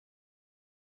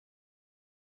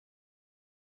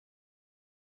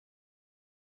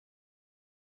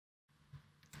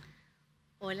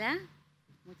Hola,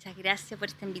 muchas gracias por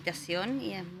esta invitación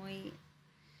y es muy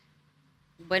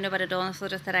bueno para todos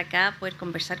nosotros estar acá, poder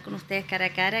conversar con ustedes cara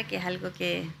a cara, que es algo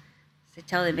que se ha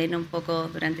echado de menos un poco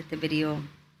durante este periodo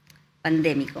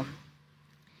pandémico.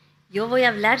 Yo voy a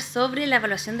hablar sobre la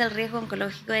evaluación del riesgo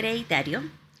oncológico hereditario,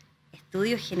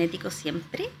 estudio genético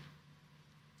siempre.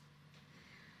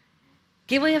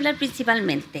 ¿Qué voy a hablar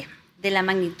principalmente? De la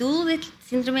magnitud del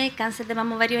síndrome de cáncer de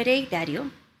mama ovario hereditario,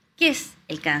 qué es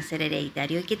el cáncer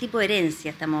hereditario y qué tipo de herencia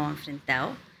estamos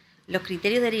enfrentados, los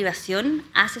criterios de derivación,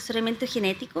 asesoramiento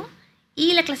genético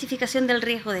y la clasificación del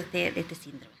riesgo de este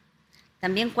síndrome.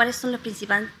 También cuáles son los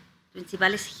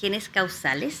principales genes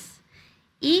causales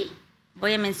y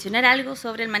voy a mencionar algo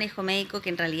sobre el manejo médico que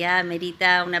en realidad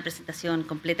merita una presentación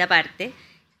completa aparte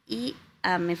y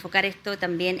enfocar esto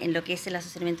también en lo que es el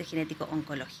asesoramiento genético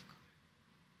oncológico.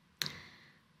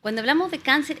 Cuando hablamos de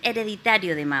cáncer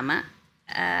hereditario de mama,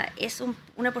 es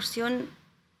una porción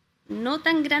no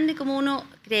tan grande como uno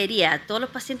creería. Todos los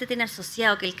pacientes tienen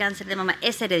asociado que el cáncer de mama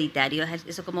es hereditario,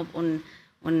 eso como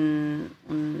una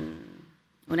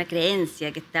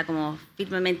creencia que está como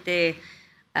firmemente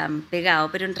pegado,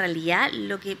 pero en realidad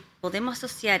lo que podemos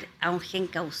asociar a un gen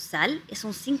causal es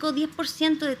un 5 o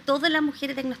 10% de todas las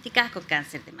mujeres diagnosticadas con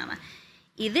cáncer de mama.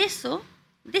 Y de ese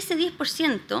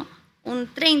 10%,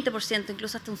 un 30%,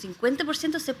 incluso hasta un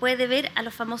 50% se puede deber a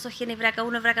los famosos genes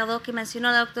BRCA1 y BRCA2 que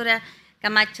mencionó la doctora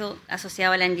Camacho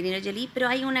asociado a la Angelina Jolie, pero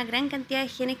hay una gran cantidad de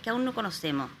genes que aún no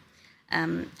conocemos.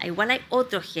 Igual hay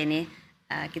otros genes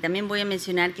que también voy a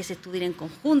mencionar que se estudian en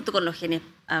conjunto con los genes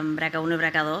BRCA1 y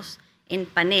BRCA2 en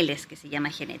paneles que se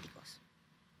llaman genéticos.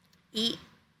 Y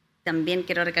también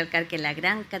quiero recalcar que la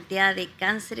gran cantidad de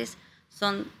cánceres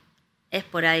son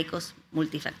esporádicos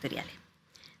multifactoriales.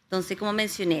 Entonces, como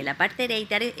mencioné, la parte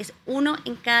hereditaria es 1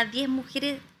 en cada 10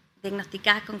 mujeres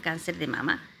diagnosticadas con cáncer de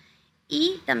mama.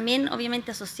 Y también,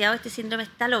 obviamente, asociado a este síndrome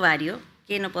está el ovario,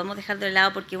 que no podemos dejar de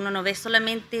lado porque uno no ve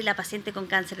solamente la paciente con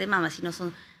cáncer de mama, sino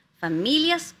son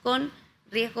familias con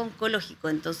riesgo oncológico.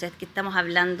 Entonces, que estamos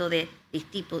hablando de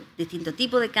distinto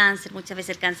tipo de cáncer. Muchas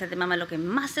veces el cáncer de mama lo que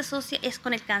más se asocia es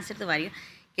con el cáncer de ovario,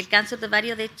 que el cáncer de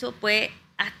ovario, de hecho, puede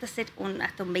hasta ser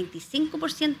hasta un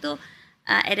 25%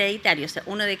 hereditario, o sea,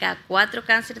 1 de cada 4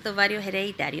 cánceres de ovario es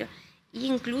hereditario. Y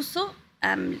incluso,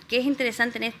 ¿qué es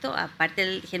interesante en esto? Aparte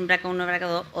del gen BRCA1,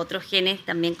 BRCA2, otros genes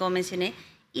también, como mencioné,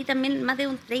 y también más de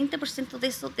un 30%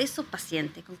 de esos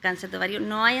pacientes con cáncer de ovario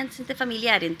no hay antecedentes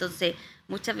familiares. Entonces,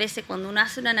 muchas veces cuando uno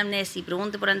hace una anamnesis y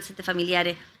pregunta por antecedentes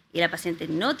familiares y la paciente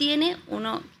no tiene,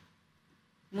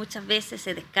 muchas veces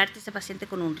se descarta ese paciente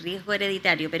con un riesgo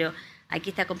hereditario, pero aquí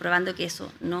está comprobando que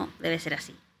eso no debe ser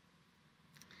así.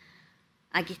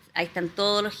 Ahí están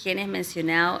todos los genes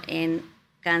mencionados en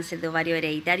cáncer de ovario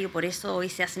hereditario, por eso hoy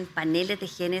se hacen paneles de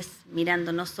genes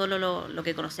mirando no solo lo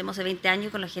que conocemos hace 20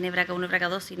 años con los genes BRCA1 y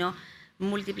BRCA2, sino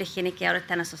múltiples genes que ahora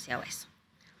están asociados a eso.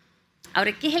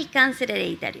 Ahora, ¿qué es el cáncer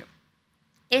hereditario?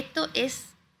 Esto es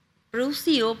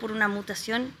producido por una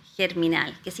mutación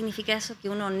germinal. ¿Qué significa eso? Que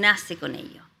uno nace con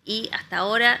ello. Y hasta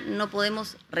ahora no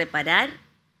podemos reparar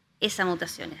esa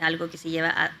mutación. Es algo que se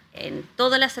lleva en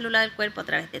toda la célula del cuerpo a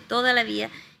través de toda la vida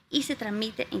y se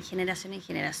transmite en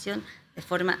generación de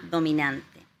forma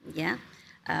dominante, ¿ya?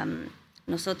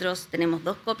 Nosotros tenemos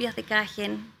 2 copias de cada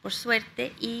gen, por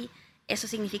suerte, y eso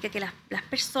significa que las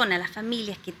personas, las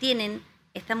familias que tienen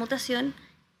esta mutación,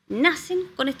 nacen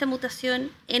con esta mutación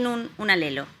en un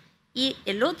alelo. Y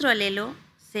el otro alelo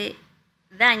se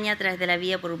daña a través de la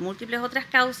vida por múltiples otras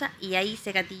causas y ahí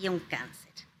se gatilla un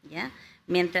cáncer, ¿ya?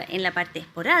 Mientras en la parte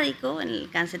esporádico, en el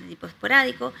cáncer de tipo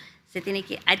esporádico, se tiene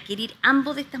que adquirir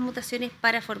ambos de estas mutaciones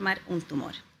para formar un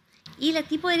tumor. Y la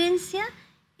tipo de herencia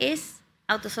es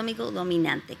autosómico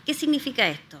dominante. ¿Qué significa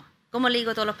esto? ¿Cómo le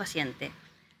digo a todos los pacientes?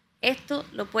 Esto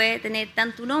lo puede tener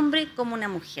tanto un hombre como una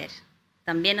mujer.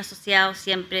 También asociado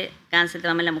siempre cáncer de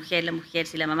mama en la mujer,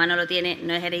 si la mamá no lo tiene,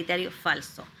 no es hereditario,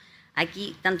 falso.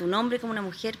 Aquí, tanto un hombre como una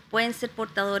mujer pueden ser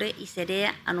portadores y se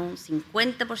hereda a un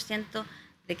 50%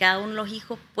 de cada uno de los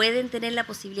hijos pueden tener la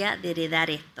posibilidad de heredar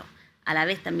esto. A la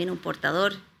vez también un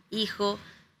portador, hijo,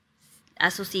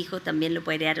 a sus hijos también lo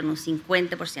puede heredar en un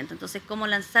 50%. Entonces, ¿cómo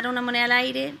lanzar una moneda al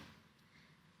aire?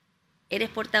 ¿Eres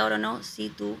portador o no? Si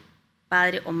tu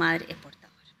padre o madre es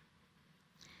portador.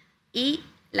 Y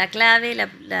la clave,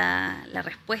 la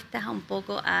respuesta un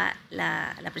poco a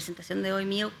la presentación de hoy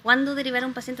mío, ¿cuándo derivar a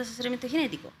un paciente a asesoramiento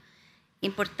genético?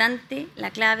 Importante,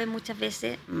 la clave muchas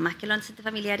veces, más que los antecedentes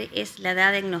familiares, es la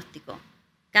edad de diagnóstico.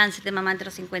 Cáncer de mama entre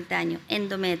los 50 años,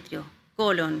 endometrio,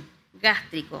 colon,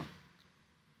 gástrico.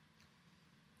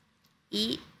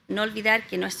 Y no olvidar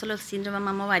que no es solo el síndrome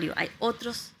mama ovario, hay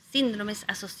otros síndromes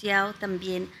asociados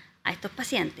también a estos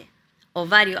pacientes.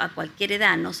 Ovario a cualquier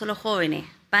edad, no solo jóvenes,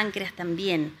 páncreas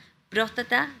también,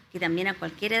 próstata, que también a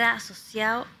cualquier edad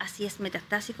asociado, así es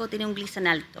metastásico, tiene un glisan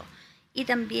alto. Y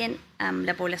también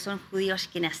la población judía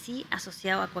ashkenazí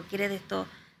asociado a cualquiera de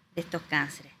estos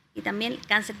cánceres. Y también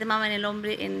cáncer de mama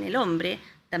en el hombre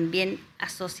también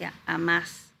asocia a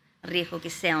más riesgo que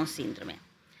sea un síndrome.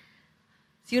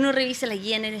 Si uno revisa la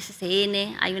guía en el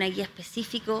NCCN, hay una guía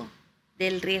específica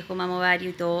del riesgo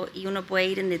mamovario y todo, y uno puede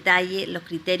ir en detalle los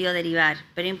criterios a derivar.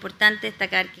 Pero es importante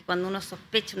destacar que cuando uno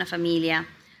sospecha una familia,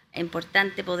 es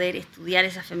importante poder estudiar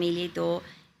esa familia y todo,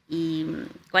 y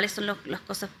cuáles son las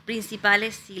cosas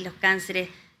principales si los cánceres,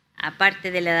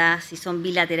 aparte de la edad, si son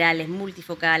bilaterales,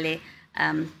 multifocales,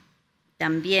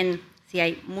 también si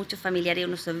hay muchos familiares,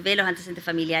 uno se ve los antecedentes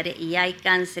familiares y hay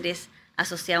cánceres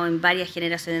asociados en varias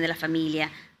generaciones de la familia.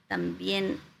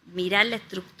 También mirar la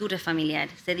estructura familiar.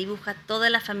 Se dibuja toda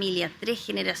la familia, 3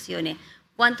 generaciones,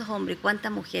 cuántos hombres,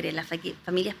 cuántas mujeres. Las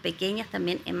familias pequeñas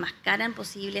también enmascaran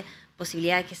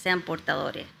posibilidades que sean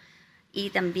portadores. Y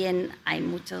también hay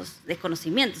muchos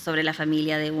desconocimientos sobre la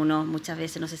familia de uno. Muchas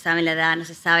veces no se sabe la edad, no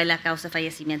se sabe la causa de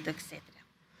fallecimiento, etc.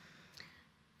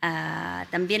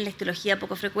 También la histología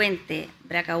poco frecuente.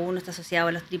 BRCA1 está asociado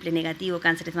a los triple negativos,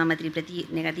 cáncer de mama triple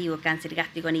negativo, cáncer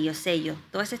gástrico, anillo sello.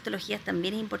 Todas esas histologías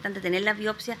también es importante tener la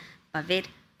biopsia para ver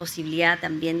posibilidad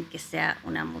también que sea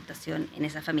una mutación en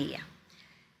esa familia.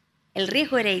 El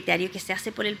riesgo hereditario que se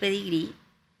hace por el pedigrí,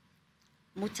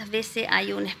 muchas veces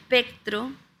hay un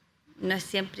espectro, no es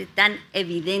siempre tan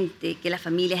evidente que la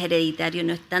familia es hereditaria,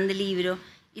 no es tan de libro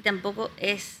y tampoco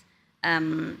es...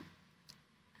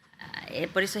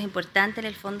 por eso es importante en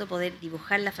el fondo poder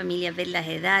dibujar la familia, ver las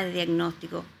edades de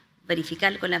diagnóstico,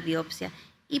 verificar con las biopsias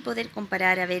y poder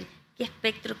comparar a ver qué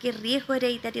espectro, qué riesgo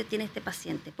hereditario tiene este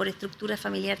paciente, por estructura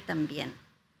familiar también.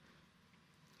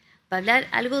 Para hablar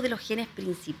algo de los genes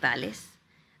principales,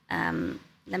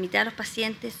 la mitad de los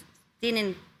pacientes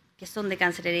que son de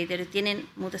cáncer hereditario tienen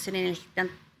mutaciones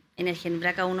en el gen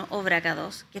BRCA1 o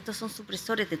BRCA2, que estos son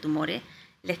supresores de tumores.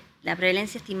 La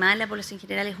prevalencia estimada en la población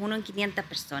general es 1 en 500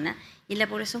 personas y en la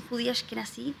población judía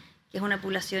ashkenazí, que es una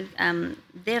población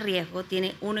de riesgo,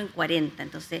 tiene 1 en 40.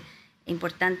 Entonces es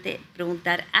importante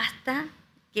preguntar hasta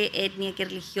qué etnia, qué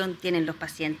religión tienen los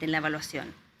pacientes en la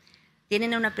evaluación.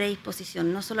 Tienen una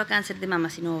predisposición no solo a cáncer de mama,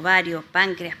 sino ovario,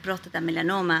 páncreas, próstata,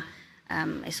 melanoma,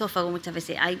 esófago muchas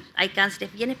veces. Hay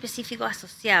cánceres bien específicos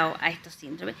asociados a estos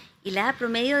síndromes y la edad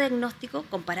promedio de diagnóstico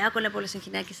comparado con la población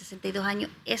general que es 62 años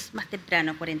es más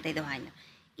temprano, 42 años.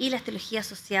 Y la histología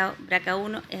asociada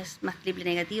BRCA1 es más triple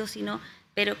negativo,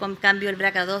 pero con cambio el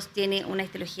BRCA2 tiene una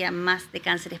histología más de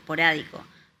cáncer esporádico.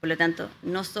 Por lo tanto,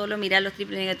 no solo mirar los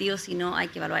triple negativos, sino hay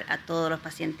que evaluar a todos los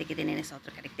pacientes que tienen esas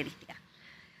otras características.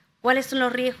 ¿Cuáles son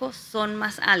los riesgos? Son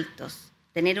más altos.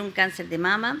 Tener un cáncer de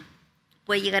mama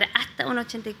puede llegar hasta un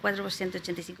 84%,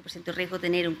 85% de riesgo de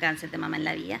tener un cáncer de mama en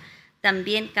la vida.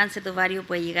 También cáncer de ovario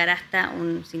puede llegar hasta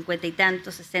un 50 y tanto,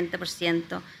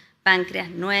 60%, páncreas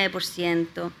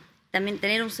 9%. También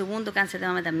tener un segundo cáncer de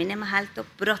mama también es más alto,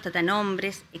 próstata en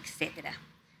hombres, etc.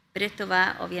 Pero esto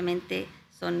obviamente,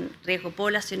 son riesgos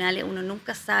poblacionales. Uno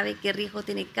nunca sabe qué riesgo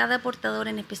tiene cada portador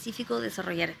en específico de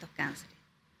desarrollar estos cánceres.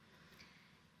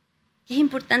 ¿Qué es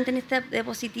importante en esta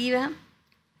diapositiva?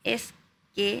 Es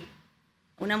que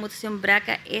una mutación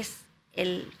BRCA es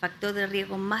el factor de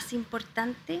riesgo más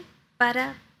importante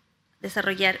para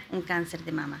desarrollar un cáncer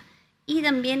de mama. Y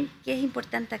también, que es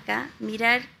importante acá,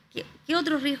 mirar qué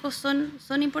otros riesgos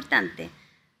son importantes.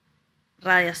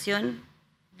 Radiación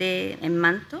en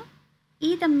manto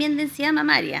y también densidad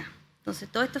mamaria. Entonces,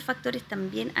 todos estos factores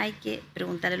también hay que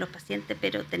preguntarle a los pacientes,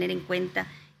 pero tener en cuenta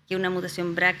que una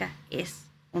mutación BRCA es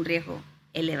un riesgo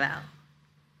elevado.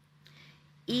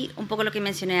 Y un poco lo que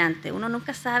mencioné antes, uno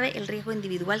nunca sabe el riesgo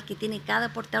individual que tiene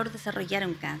cada portador de desarrollar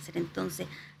un cáncer. Entonces,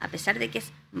 a pesar de que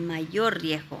es mayor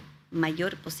riesgo,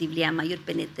 mayor posibilidad, mayor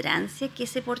penetrancia que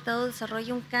ese portador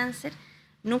desarrolle un cáncer,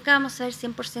 nunca vamos a saber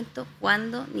 100%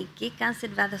 cuándo ni qué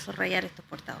cáncer va a desarrollar estos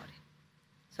portadores.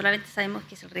 Solamente sabemos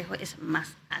que el riesgo es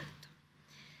más alto.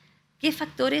 ¿Qué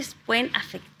factores pueden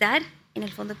afectar en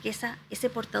el fondo que ese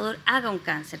portador haga un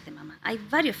cáncer de mama? Hay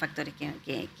varios factores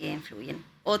que influyen.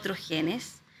 Otros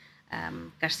genes,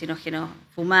 carcinógenos,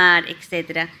 fumar,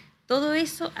 etc. Todo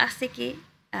eso hace que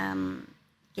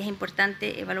es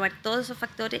importante evaluar todos esos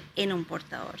factores en un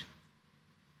portador.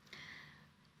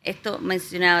 Esto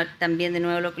mencionaba también de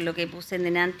nuevo lo que puse en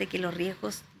delante, que los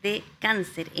riesgos de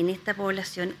cáncer en esta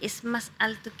población es más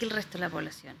alto que el resto de la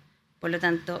población. Por lo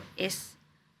tanto, es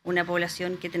una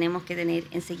población que tenemos que tener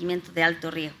en seguimiento de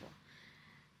alto riesgo.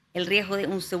 El riesgo de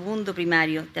un segundo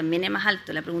primario también es más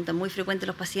alto. La pregunta muy frecuente de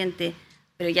los pacientes,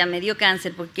 pero ya me dio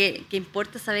cáncer, ¿por qué? ¿Qué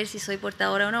importa saber si soy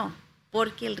portadora o no?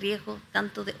 Porque el riesgo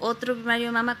tanto de otro primario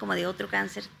de mama como de otro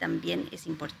cáncer también es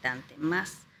importante,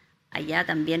 más allá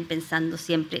también pensando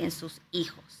siempre en sus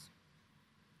hijos,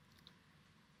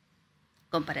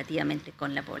 comparativamente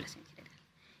con la población general.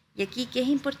 Y aquí, ¿qué es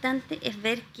importante? Es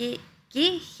ver qué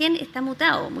gen está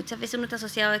mutado. Muchas veces uno está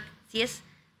asociado a si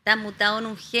está mutado en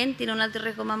un gen, tiene un alto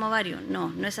riesgo de mama ovario. No,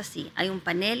 no es así. Hay un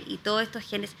panel y todos estos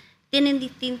genes tienen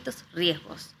distintos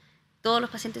riesgos. Todos los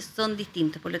pacientes son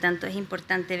distintos, por lo tanto es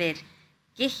importante ver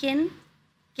qué gen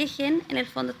en el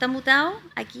fondo está mutado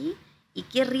aquí y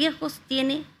qué riesgos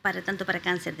tiene tanto para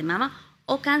cáncer de mama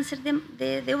o cáncer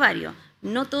de ovario.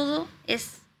 No todo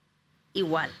es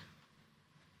igual.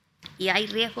 Y hay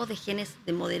riesgos de genes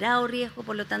de moderado riesgo,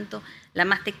 por lo tanto, la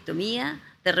mastectomía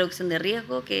de reducción de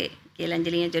riesgo, que la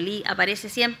Angelina Jolie aparece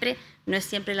siempre, no es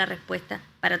siempre la respuesta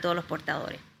para todos los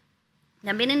portadores.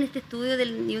 También en este estudio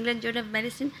del New England Journal of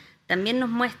Medicine también nos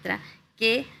muestra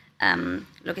que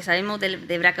lo que sabemos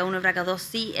de BRCA1 y BRCA2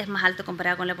 sí es más alto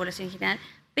comparado con la población general,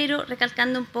 pero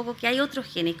recalcando un poco que hay otros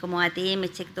genes como ATM,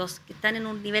 CHEK2, que están en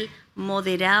un nivel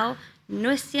moderado,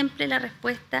 no es siempre la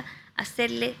respuesta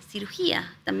hacerle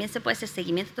cirugía. También se puede hacer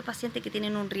seguimiento a estos pacientes que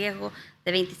tienen un riesgo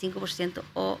de 25%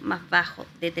 o más bajo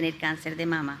de tener cáncer de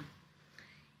mama.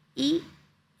 Y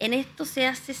en esto se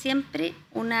hace siempre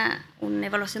una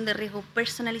evaluación de riesgo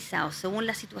personalizado según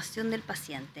la situación del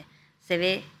paciente. Se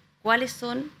ve cuáles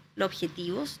son los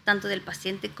objetivos, tanto del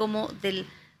paciente como del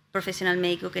profesional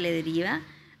médico que le deriva.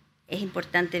 Es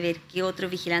importante ver qué otra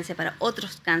vigilancia para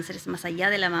otros cánceres más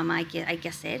allá de la mama hay que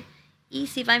hacer. Y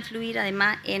si va a influir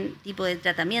además en tipo de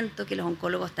tratamiento, que los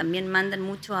oncólogos también mandan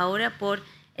mucho ahora por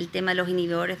el tema de los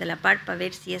inhibidores de la PARP, para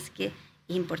ver si es que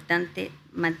es importante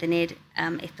mantener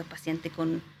estos pacientes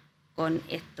con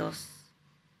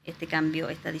este cambio,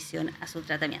 esta adición a su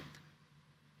tratamiento.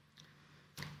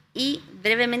 Y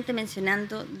brevemente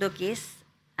mencionando lo que es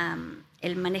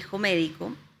el manejo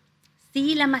médico,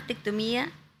 sí la mastectomía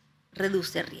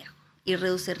reduce riesgo, y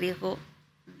reduce riesgo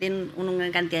de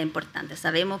una cantidad importante.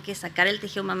 Sabemos que sacar el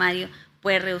tejido mamario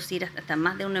puede reducir hasta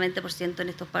más de un 90% en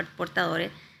estos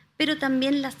portadores, pero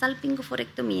también la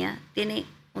salpingoforectomía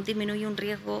disminuye un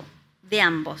riesgo de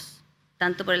ambos,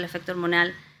 tanto por el efecto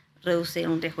hormonal, reduce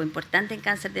un riesgo importante en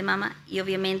cáncer de mama y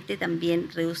obviamente también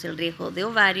reduce el riesgo de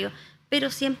ovario, pero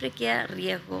siempre queda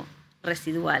riesgo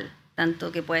residual,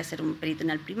 tanto que puede ser un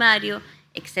peritoneal primario,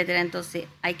 etcétera. Entonces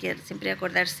hay que siempre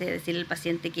acordarse de decirle al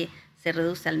paciente que se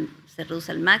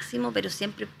reduce al máximo, pero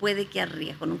siempre puede quedar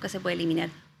riesgo, nunca se puede eliminar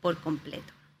por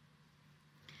completo.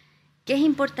 ¿Qué es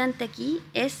importante aquí?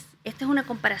 Esta es una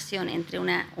comparación entre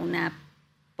una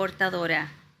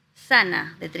portadora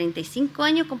sana de 35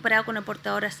 años comparado con una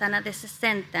portadora sana de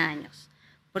 60 años.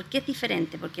 ¿Por qué es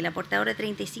diferente? Porque la portadora de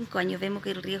 35 años vemos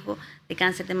que el riesgo de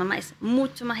cáncer de mama es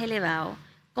mucho más elevado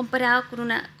comparado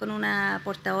con una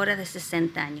portadora de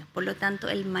 60 años. Por lo tanto,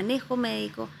 el manejo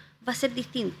médico va a ser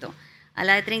distinto. A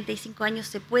la de 35 años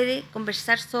se puede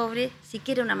conversar sobre si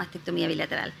quiere una mastectomía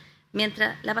bilateral,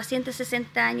 mientras la paciente de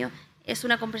 60 años es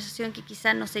una conversación que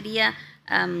quizás no sería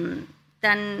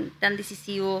tan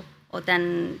decisivo o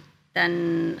tan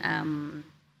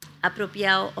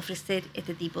apropiado ofrecer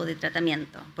este tipo de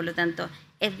tratamiento. Por lo tanto,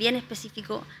 es bien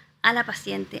específico a la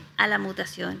paciente, a la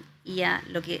mutación y a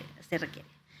lo que se requiere.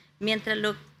 Mientras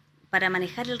para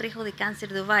manejar el riesgo de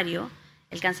cáncer de ovario,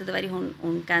 el cáncer de ovario es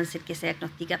un cáncer que se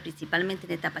diagnostica principalmente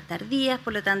en etapas tardías,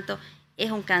 por lo tanto, es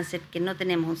un cáncer que no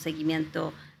tenemos un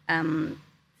seguimiento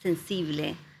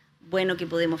sensible, bueno, que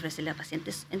podemos ofrecerle a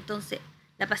pacientes. Entonces,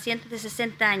 la paciente de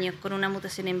 60 años con una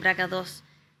mutación en BRCA2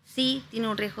 sí tiene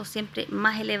un riesgo siempre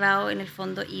más elevado en el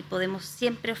fondo y podemos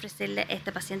siempre ofrecerle a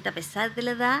esta paciente, a pesar de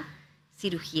la edad,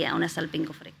 cirugía, una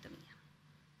salpingoforectomía.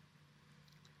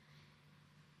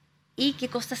 ¿Y qué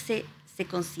cosas se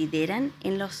consideran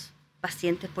en los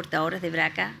pacientes portadores de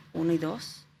BRCA1 y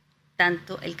 2?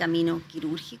 Tanto el camino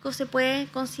quirúrgico se puede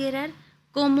considerar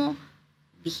como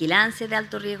vigilancia de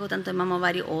alto riesgo, tanto en mama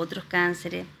ovario o otros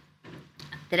cánceres,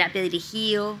 terapia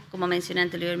dirigida, como mencioné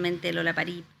anteriormente, el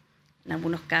olaparib, en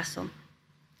algunos casos,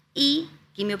 y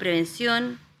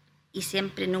quimioprevención, y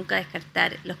siempre nunca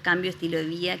descartar los cambios de estilo de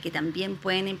vida que también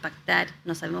pueden impactar,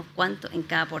 no sabemos cuánto, en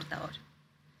cada portador.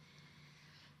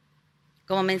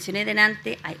 Como mencioné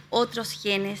delante, hay otros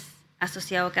genes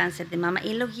asociados a cáncer de mama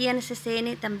y en los guías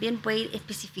NCCN también puede ir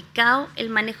especificado el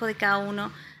manejo de cada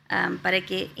uno para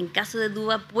que en caso de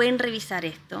duda pueden revisar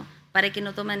esto, para que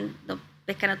no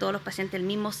pescan a todos los pacientes el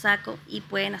mismo saco y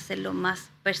pueden hacerlo más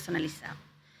personalizado.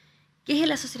 ¿Qué es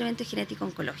el asociamiento genético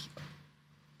oncológico?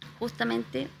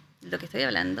 Justamente lo que estoy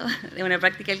hablando, de una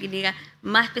práctica clínica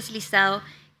más especializado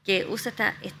que usa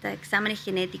estos exámenes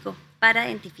genéticos para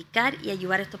identificar y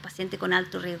ayudar a estos pacientes con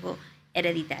alto riesgo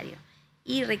hereditario.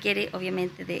 Y requiere,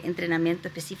 obviamente, de entrenamiento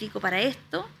específico para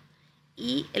esto.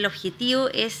 Y el objetivo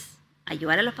es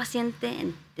ayudar a los pacientes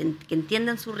que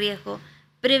entiendan su riesgo,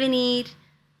 prevenir,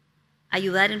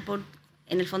 ayudar en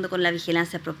el fondo con la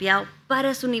vigilancia apropiada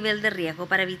para su nivel de riesgo,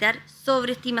 para evitar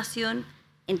sobreestimación,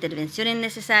 intervenciones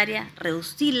necesarias,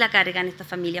 reducir la carga en estas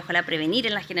familias, ojalá prevenir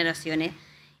en las generaciones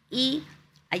y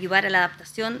ayudar a la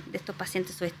adaptación de estos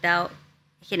pacientes a su estado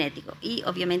genético. Y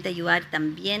obviamente ayudar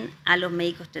también a los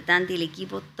médicos tratantes y el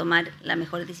equipo a tomar las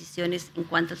mejores decisiones en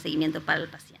cuanto al seguimiento para el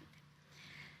paciente.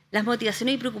 Las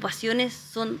motivaciones y preocupaciones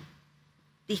son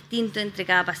distintas entre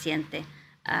cada paciente.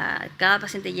 Cada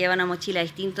paciente lleva una mochila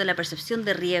distinta, la percepción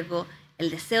de riesgo,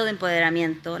 el deseo de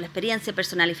empoderamiento, la experiencia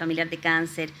personal y familiar de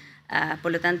cáncer.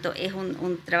 Por lo tanto,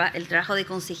 el trabajo de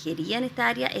consejería en esta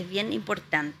área es bien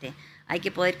importante. Hay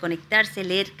que poder conectarse,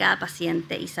 leer cada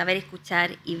paciente y saber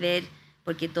escuchar y ver,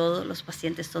 porque todos los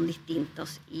pacientes son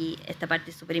distintos. Y esta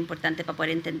parte es súper importante para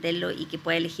poder entenderlo y que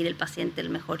pueda elegir el paciente el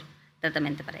mejor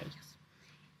tratamiento para ellos.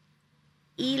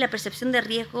 Y la percepción de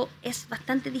riesgo es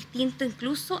bastante distinto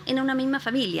incluso en una misma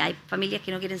familia. Hay familias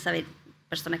que no quieren saber,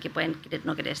 personas que pueden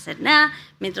no querer hacer nada,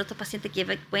 mientras otros pacientes que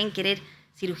pueden querer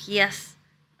cirugías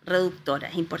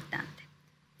reductoras, importante.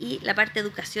 Y la parte de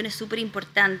educación es súper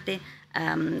importante.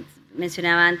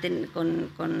 Mencionaba antes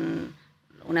con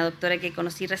una doctora que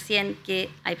conocí recién que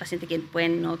hay pacientes que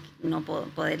pueden no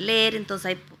poder leer,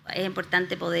 entonces es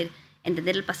importante poder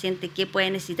entender al paciente qué puede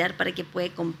necesitar para que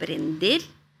pueda comprender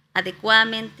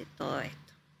adecuadamente todo esto.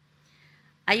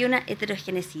 Hay una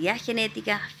heterogeneidad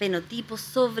genética, fenotipos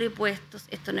sobrepuestos.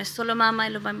 Esto no es solo mama,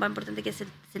 es lo más importante que se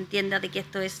entienda de que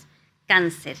esto es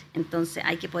cáncer. Entonces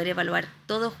hay que poder evaluar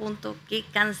todo junto qué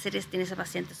cánceres tiene esa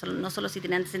paciente, no solo si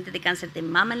tiene antecedentes de cáncer de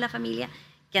mama en la familia,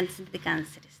 qué antecedentes de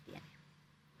cánceres tiene.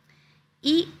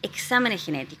 Y exámenes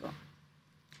genéticos.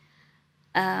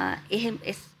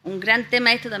 Es un gran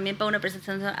tema esto también para una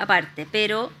presentación aparte,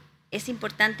 pero es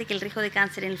importante que el riesgo de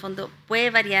cáncer en el fondo puede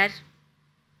variar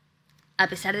a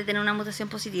pesar de tener una mutación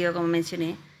positiva, como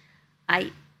mencioné.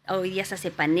 Hoy día se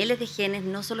hace paneles de genes,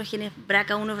 no solo genes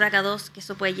BRCA1, BRCA2, que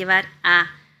eso puede llevar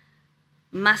a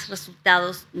más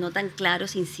resultados no tan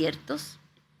claros, inciertos.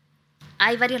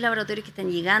 Hay varios laboratorios que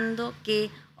están llegando que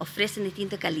ofrecen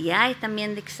distintas calidades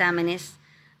también de exámenes,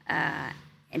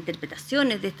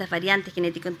 interpretaciones de estas variantes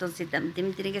genéticas, entonces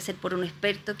también tiene que ser por un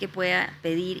experto que pueda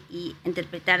pedir y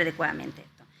interpretar adecuadamente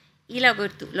esto. Y la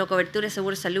cobertura de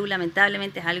seguro de salud,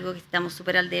 lamentablemente, es algo que estamos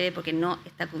súper al debe porque no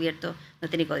está cubierto, no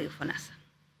tiene código FONASA.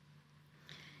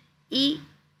 ¿Y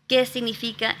qué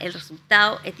significa? El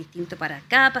resultado es distinto para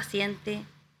cada paciente,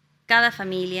 cada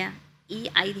familia, y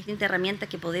hay distintas herramientas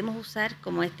que podemos usar,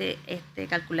 como este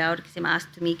calculador que se llama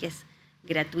Ask2Me, que es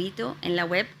gratuito en la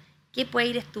web, que puede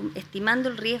ir estimando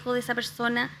el riesgo de esa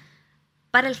persona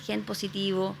para el gen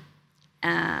positivo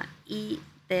y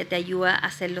te ayuda a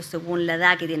hacerlo según la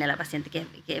edad que tiene la paciente, que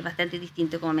es bastante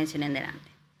distinto, como mencioné delante.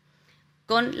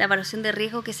 Con la evaluación de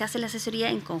riesgo que se hace en la asesoría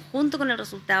en conjunto con el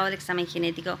resultado del examen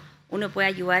genético, uno puede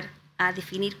ayudar a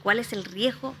definir cuál es el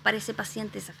riesgo para ese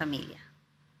paciente, esa familia,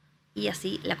 y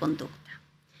así la conducta.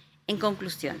 En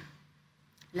conclusión,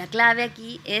 la clave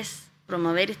aquí es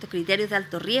promover estos criterios de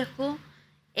alto riesgo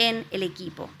en el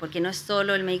equipo, porque no es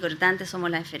solo el médico tratante, somos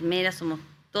las enfermeras, somos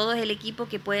todo el equipo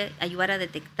que puede ayudar a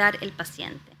detectar el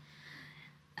paciente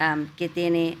que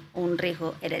tiene un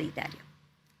riesgo hereditario.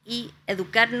 Y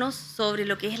educarnos sobre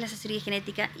lo que es la asesoría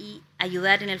genética y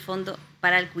ayudar en el fondo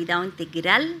para el cuidado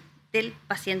integral del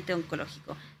paciente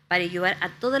oncológico, para ayudar a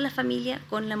toda la familia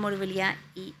con la morbilidad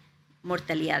y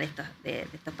mortalidad de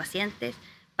estos pacientes,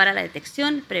 para la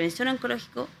detección, prevención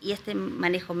oncológica y este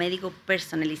manejo médico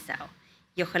personalizado.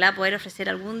 Y ojalá poder ofrecer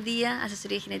algún día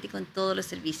asesoría genética en todos los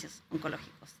servicios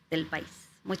oncológicos del país.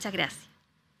 Muchas gracias.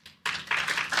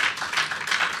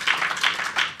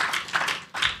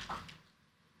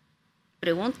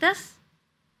 ¿Preguntas?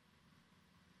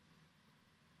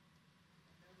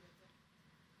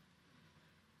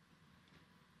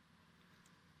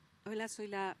 Hola, soy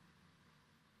la...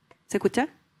 ¿Se escucha?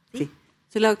 Sí.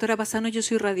 Soy la doctora Pasano, yo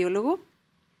soy radiólogo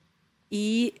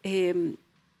y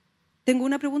tengo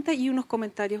una pregunta y unos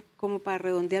comentarios como para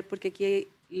redondear, porque aquí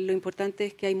lo importante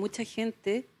es que hay mucha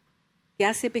gente que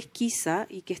hace pesquisa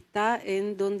y que está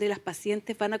en donde las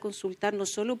pacientes van a consultar no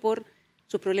solo por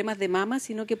sus problemas de mama,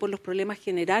 sino que por los problemas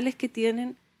generales que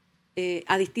tienen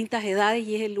a distintas edades,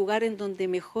 y es el lugar en donde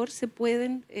mejor se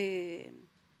pueden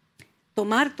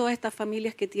tomar todas estas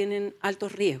familias que tienen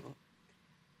altos riesgos.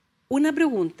 Una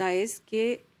pregunta es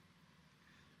que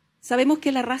sabemos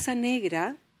que la raza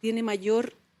negra tiene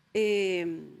mayor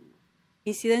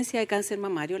incidencia de cáncer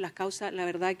mamario. Las causas, la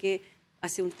verdad que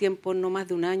hace un tiempo, no más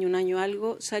de un año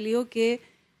algo, salió que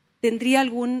tendría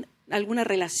alguna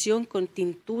relación con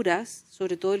tinturas,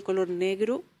 sobre todo el color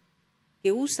negro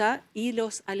que usa y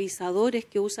los alisadores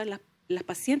que usan las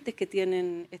pacientes que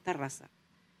tienen esta raza.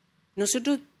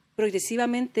 Nosotros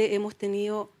progresivamente hemos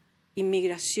tenido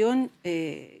inmigración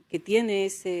que tiene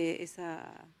ese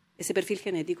perfil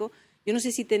genético. Yo no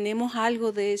sé si tenemos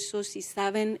algo de eso, si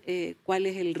saben cuál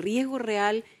es el riesgo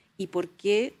real y por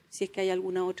qué, si es que hay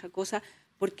alguna otra cosa,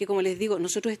 porque como les digo,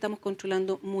 nosotros estamos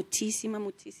controlando muchísimas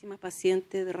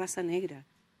pacientes de raza negra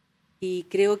y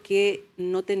creo que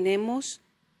no tenemos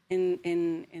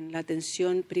en la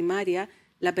atención primaria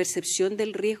la percepción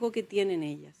del riesgo que tienen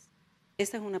ellas.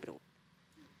 Esa es una pregunta.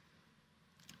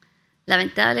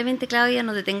 Lamentablemente, Claudia,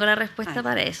 no te tengo la respuesta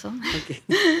para eso. Okay.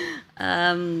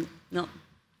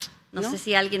 No sé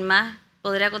si alguien más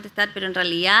podrá contestar, pero en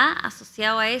realidad,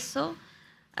 asociado a eso,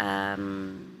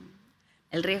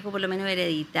 el riesgo por lo menos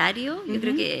hereditario, yo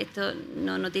creo que esto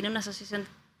no tiene una asociación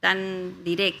tan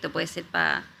directa, puede ser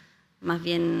más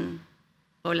bien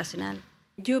poblacional.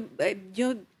 Yo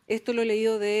esto lo he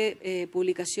leído de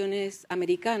publicaciones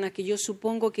americanas, que yo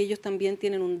supongo que ellos también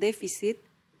tienen un déficit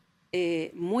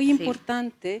muy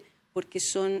importante porque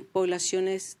son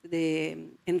poblaciones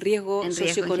en riesgo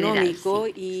socioeconómico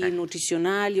general, y exacto.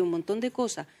 nutricional y un montón de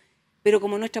cosas. Pero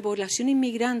como nuestra población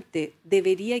inmigrante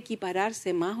debería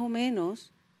equipararse más o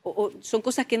menos, son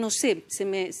cosas que no sé, se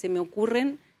me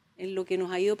ocurren en lo que nos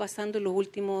ha ido pasando en los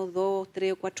últimos 2,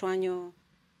 3 o 4 años,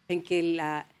 en que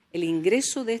el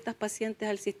ingreso de estas pacientes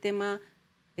al sistema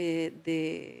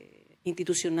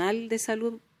institucional de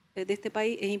salud de este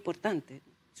país es importante.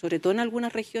 Sobre todo en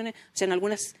algunas regiones, o sea, en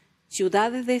algunas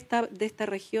ciudades de esta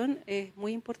región es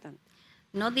muy importante.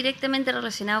 No directamente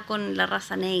relacionado con la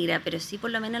raza negra, pero sí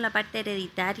por lo menos en la parte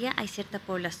hereditaria hay ciertas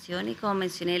poblaciones, como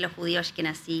mencioné, los judíos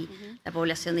ashkenazí, la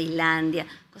población de Islandia,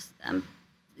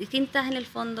 distintas en el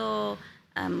fondo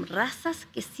razas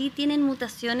que sí tienen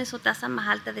mutaciones o tasas más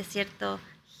altas de ciertos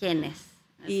genes.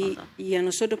 Y a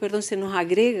nosotros, perdón, se nos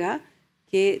agrega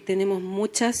que tenemos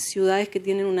muchas ciudades que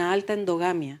tienen una alta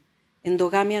endogamia.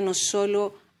 Endogamia no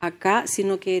solo acá,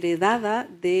 sino que heredada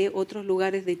de otros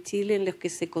lugares de Chile en los que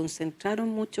se concentraron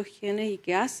muchos genes y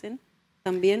que hacen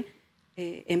también,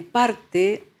 en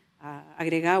parte,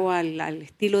 agregado al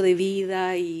estilo de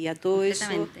vida y a todo eso,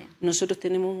 nosotros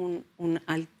tenemos un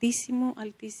altísimo...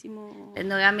 La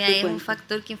endogamia es un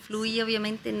factor que influye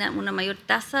obviamente en una mayor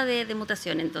tasa de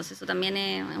mutación, entonces eso también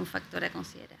es un factor a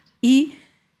considerar. Y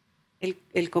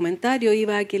el comentario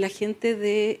iba a que la gente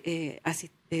de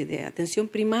atención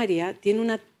primaria tiene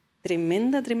una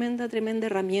tremenda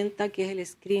herramienta que es el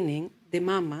screening de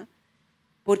mama,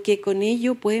 porque con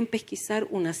ello pueden pesquisar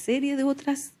una serie de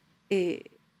otras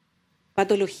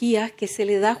patologías que se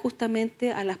le da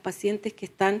justamente a las pacientes que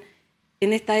están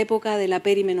en esta época de la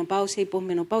perimenopausia y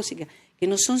posmenopáusica, que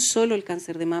no son solo el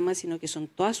cáncer de mama, sino que son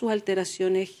todas sus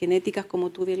alteraciones genéticas,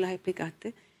 como tú bien las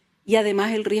explicaste, y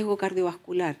además el riesgo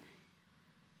cardiovascular.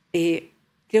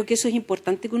 Creo que eso es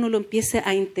importante que uno lo empiece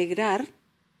a integrar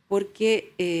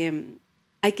porque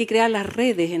hay que crear las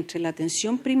redes entre la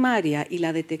atención primaria y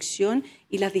la detección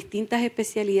y las distintas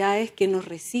especialidades que nos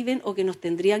reciben o que nos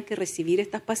tendrían que recibir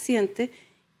estas pacientes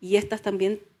y estas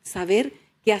también saber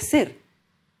qué hacer.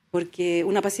 Porque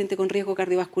una paciente con riesgo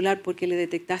cardiovascular porque le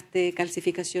detectaste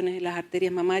calcificaciones en las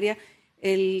arterias mamarias,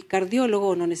 el cardiólogo,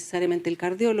 o no necesariamente el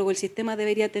cardiólogo, el sistema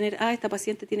debería tener, esta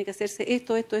paciente tiene que hacerse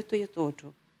esto y esto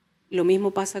otro. Lo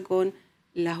mismo pasa con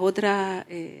las otras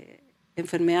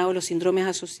enfermedades o los síndromes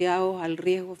asociados al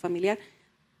riesgo familiar.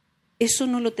 Eso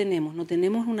no lo tenemos, no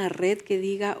tenemos una red que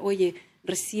diga, oye,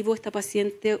 recibo esta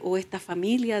paciente o esta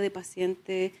familia de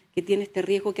pacientes que tiene este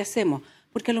riesgo, ¿qué hacemos?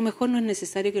 Porque a lo mejor no es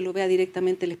necesario que lo vea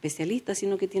directamente el especialista,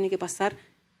 sino que tiene que pasar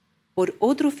por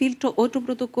otro filtro, otro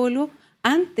protocolo,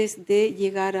 antes de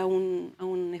llegar a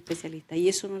un especialista, y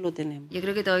eso no lo tenemos. Yo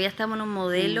creo que todavía estamos en un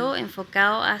modelo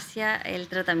enfocado hacia el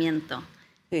tratamiento.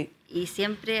 Sí. Y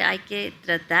siempre hay que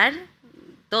tratar,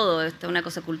 todo esto es una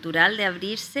cosa cultural, de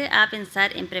abrirse a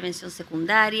pensar en prevención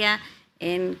secundaria,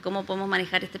 en cómo podemos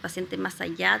manejar a este paciente más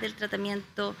allá del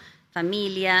tratamiento,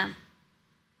 familia.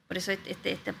 Por eso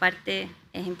esta parte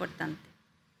es importante.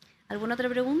 ¿Alguna otra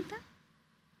pregunta?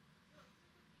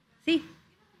 Sí.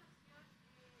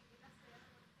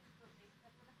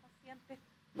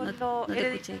 No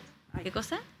te escuché. ¿Qué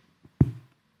cosa?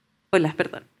 Hola,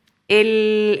 perdón.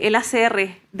 El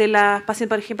ACR de las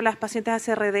pacientes, por ejemplo, las pacientes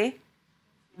ACRD,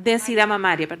 densidad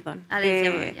mamaria, perdón.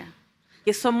 Densidad mamaria.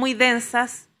 Que son muy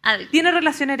densas. ¿Tiene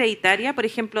relación hereditaria? Por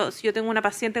ejemplo, si yo tengo una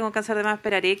paciente con cáncer de mama,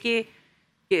 esperaré que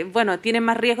que, bueno, tienen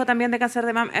más riesgo también de cáncer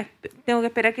de mama. ¿Tengo que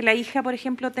esperar que la hija, por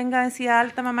ejemplo, tenga densidad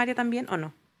alta mamaria también o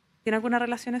no? ¿Tiene alguna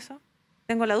relación eso?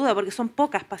 Tengo la duda, porque son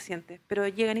pocas pacientes, pero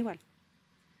llegan igual.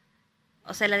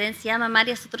 O sea, la densidad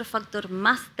mamaria es otro factor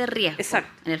más de riesgo.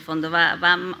 Exacto. En el fondo,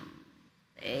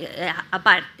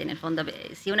 aparte, en el fondo,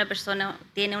 si una persona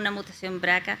tiene una mutación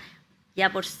BRCA, ya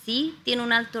por sí tiene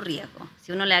un alto riesgo.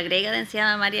 Si uno le agrega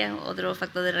densidad mamaria, es otro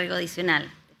factor de riesgo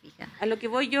adicional. ¿Te fijas? A lo que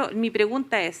voy yo, mi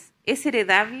pregunta es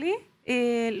heredable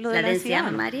lo de ¿La la densidad densidad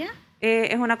mamaria?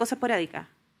 Es una cosa esporádica.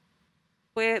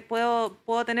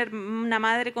 ¿Puedo tener una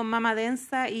madre con mama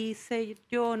densa y ser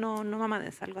yo no mama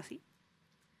densa, algo así?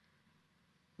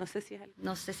 No sé si es algo.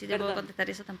 No sé si te puedo contestar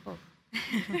eso tampoco.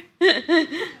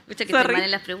 Mucha que Sorry. te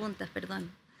malen las preguntas, perdón.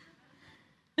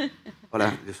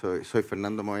 Hola, yo soy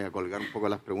Fernando, me voy a colgar un poco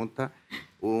las preguntas.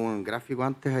 Hubo un gráfico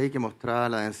antes ahí que mostraba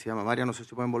la densidad mamaria, no sé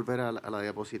si pueden volver a la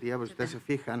diapositiva, pero si ustedes se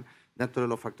fijan, dentro de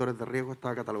los factores de riesgo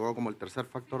estaba catalogado como el tercer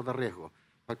factor de riesgo.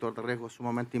 Factor de riesgo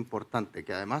sumamente importante,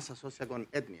 que además se asocia con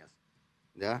etnias,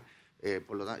 ¿ya?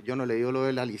 Por lo tanto, yo no he leído lo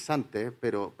del alisante,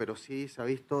 pero sí se ha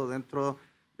visto dentro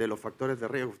de los factores de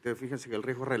riesgo. Ustedes fíjense que el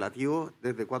riesgo relativo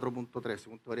desde 4.3,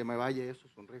 según Teorema de Valle, eso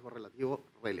es un riesgo relativo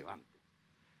relevante.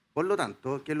 Por lo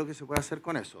tanto, ¿qué es lo que se puede hacer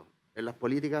con eso? En las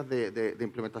políticas de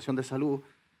implementación de salud,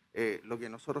 lo que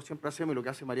nosotros siempre hacemos y lo que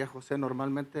hace María José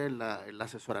normalmente en el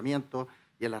asesoramiento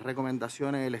y en las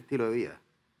recomendaciones del estilo de vida,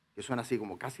 que suena así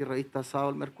como casi revista Sábado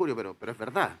al Mercurio, pero es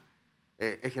verdad.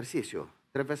 Ejercicio,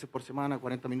 3 veces por semana,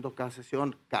 40 minutos cada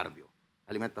sesión, cardio.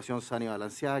 Alimentación sana y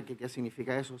balanceada, ¿qué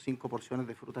significa eso? 5 porciones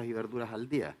de frutas y verduras al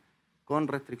día, con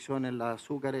restricción en los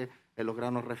azúcares, en los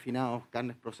granos refinados,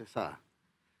 carnes procesadas.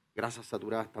 Grasas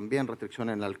saturadas también,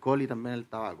 restricciones en el alcohol y también en el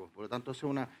tabaco. Por lo tanto, eso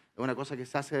es una cosa que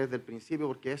se hace desde el principio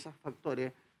porque esos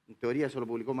factores, en teoría, eso lo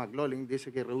publicó McLaughlin,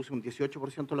 dice que reduce un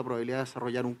 18% la probabilidad de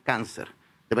desarrollar un cáncer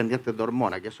dependiente de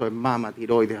hormonas, que eso es mama,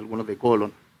 tiroides, algunos de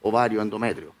colon, ovario,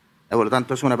 endometrio. Por lo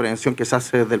tanto, es una prevención que se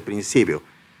hace desde el principio.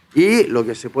 Y lo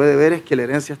que se puede ver es que la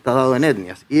herencia está dada en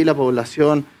etnias y la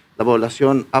población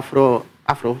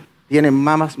afro tiene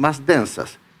mamas más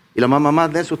densas. Y la mama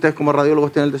más densa, ustedes como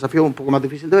radiólogos tienen el desafío un poco más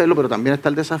difícil de verlo, pero también está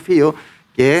el desafío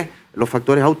que es los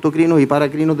factores autocrinos y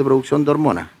paracrinos de producción de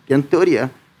hormonas, que en teoría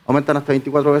aumentan hasta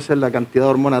 24 veces la cantidad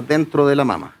de hormonas dentro de la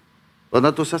mama. Por lo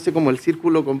tanto, se hace como el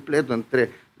círculo completo entre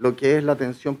lo que es la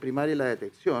atención primaria y la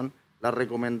detección, la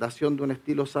recomendación de un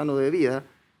estilo sano de vida,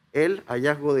 el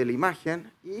hallazgo de la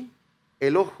imagen y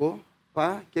el ojo,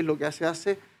 que es lo que se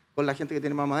hace con la gente que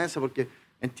tiene mama densa, porque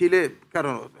en Chile,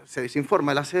 claro, se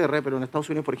desinforma el ACR, pero en Estados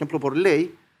Unidos, por ejemplo, por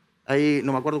ley, ahí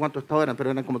no me acuerdo cuántos estados eran,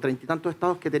 pero eran como 30 y tantos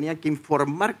estados que tenían que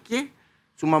informar que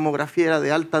su mamografía era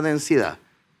de alta densidad.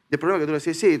 Y el problema es que tú le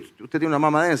decís, sí, usted tiene una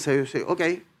mama densa, y yo digo, ok,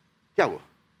 ¿qué hago?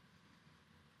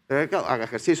 Haga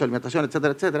ejercicio, alimentación,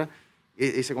 etcétera, etcétera,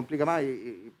 y se complica más,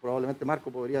 y probablemente Marco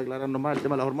podría aclararnos más el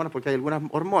tema de las hormonas, porque hay algunas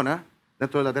hormonas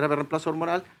dentro de la terapia de reemplazo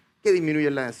hormonal que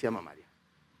disminuyen la densidad mamaria.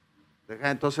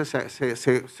 Entonces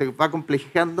se va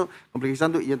complejizando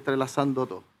y entrelazando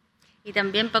todo. Y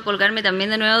también, para colgarme también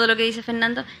de nuevo de lo que dice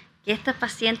Fernando, que estas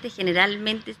pacientes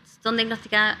generalmente son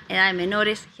diagnosticadas a edades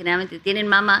menores, generalmente tienen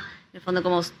mama, en el fondo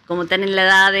como están en la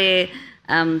edad de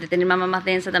tener mama más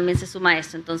densa, también se suma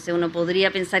eso. Entonces uno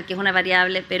podría pensar que es una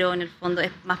variable, pero en el fondo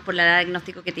es más por la edad de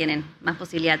diagnóstico que tienen, más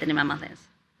posibilidad de tener mama más densa.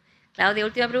 Claudia,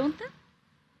 última pregunta.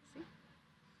 ¿Sí?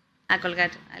 A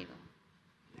colgar algo.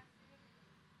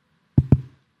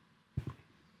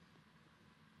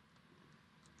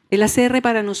 El ACR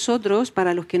para nosotros,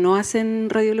 para los que no hacen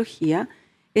radiología,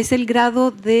 es el grado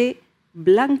de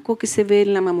blanco que se ve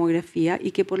en la mamografía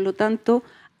y que por lo tanto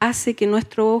hace que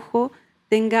nuestro ojo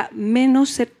tenga menos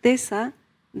certeza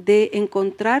de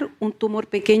encontrar un tumor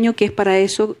pequeño, que es para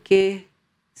eso que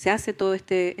se hace todo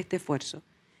este esfuerzo.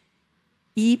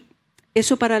 Y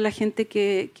eso para la gente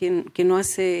que no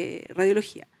hace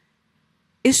radiología.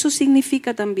 Eso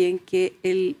significa también que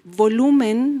el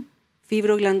volumen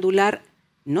fibroglandular,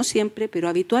 no siempre, pero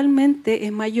habitualmente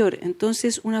es mayor.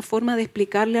 Entonces, una forma de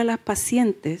explicarle a las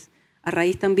pacientes, a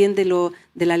raíz también de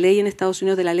la ley en Estados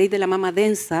Unidos, de la ley de la mama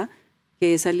densa,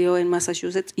 que salió en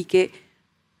Massachusetts y que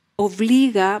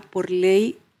obliga por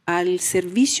ley al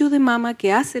servicio de mama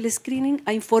que hace el screening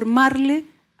a informarle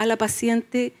a la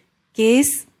paciente qué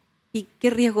es y qué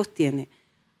riesgos tiene.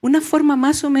 Una forma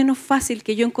más o menos fácil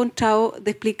que yo he encontrado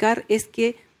de explicar es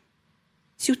que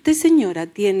si usted, señora,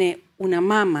 tiene una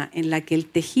mama en la que el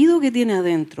tejido que tiene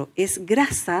adentro es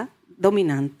grasa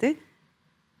dominante,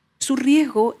 su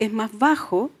riesgo es más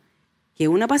bajo que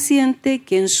una paciente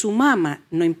que en su mama,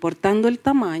 no importando el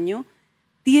tamaño,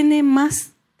 tiene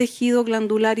más tejido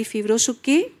glandular y fibroso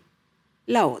que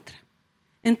la otra.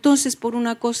 Entonces, por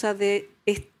una cosa de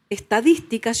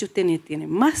estadística, si usted tiene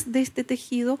más de este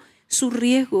tejido, su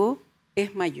riesgo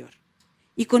es mayor.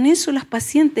 Y con eso las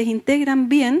pacientes integran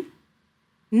bien,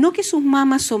 no que sus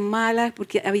mamas son malas,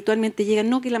 porque habitualmente llegan,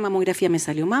 no que la mamografía me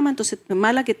salió mama, entonces es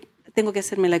mala que tengo que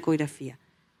hacerme la ecografía.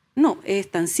 No, es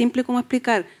tan simple como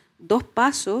explicar 2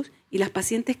 pasos y las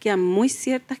pacientes quedan muy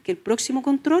ciertas que el próximo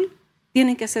control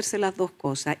tienen que hacerse las 2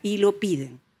 cosas y lo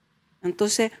piden.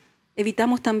 Entonces,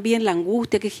 evitamos también la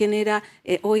angustia que genera,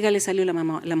 oiga, le salió la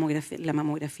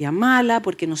mamografía mala,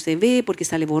 porque no se ve, porque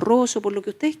sale borroso, por lo que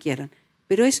ustedes quieran.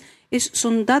 Pero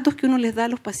son datos que uno les da a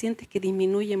los pacientes que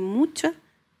disminuyen mucho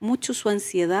su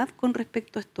ansiedad con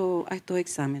respecto a estos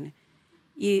exámenes.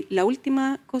 Y la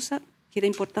última cosa que era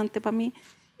importante para mí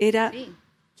era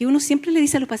que uno siempre le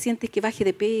dice a los pacientes que baje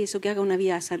de peso, que haga una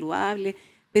vida saludable,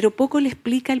 pero poco le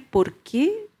explica el por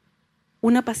qué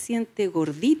una paciente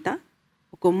gordita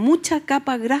o con mucha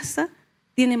capa grasa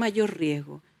tiene mayor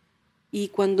riesgo. Y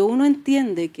cuando uno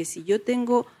entiende que si yo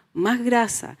tengo más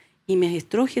grasa y mis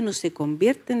estrógenos se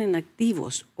convierten en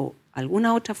activos o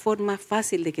alguna otra forma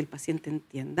fácil de que el paciente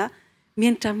entienda,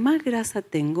 mientras más grasa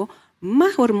tengo,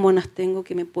 más hormonas tengo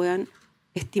que me puedan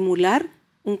estimular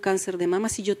un cáncer de mama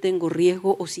si yo tengo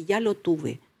riesgo o si ya lo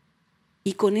tuve.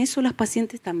 Y con eso las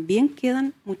pacientes también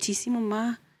quedan muchísimo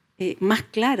más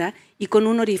claras y con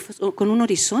un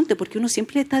horizonte, porque uno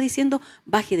siempre le está diciendo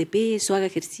baje de peso, haga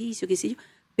ejercicio, qué sé yo,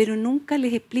 pero nunca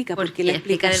les explica, porque la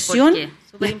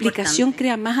explicación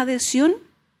crea más adhesión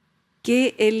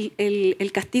que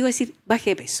el castigo es decir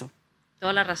baje de peso.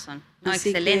 Toda la razón. No,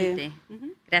 excelente.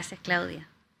 Gracias, Claudia.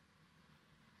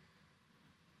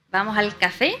 ¿Vamos al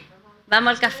café?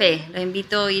 Vamos al café. Los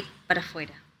invito a ir para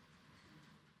afuera.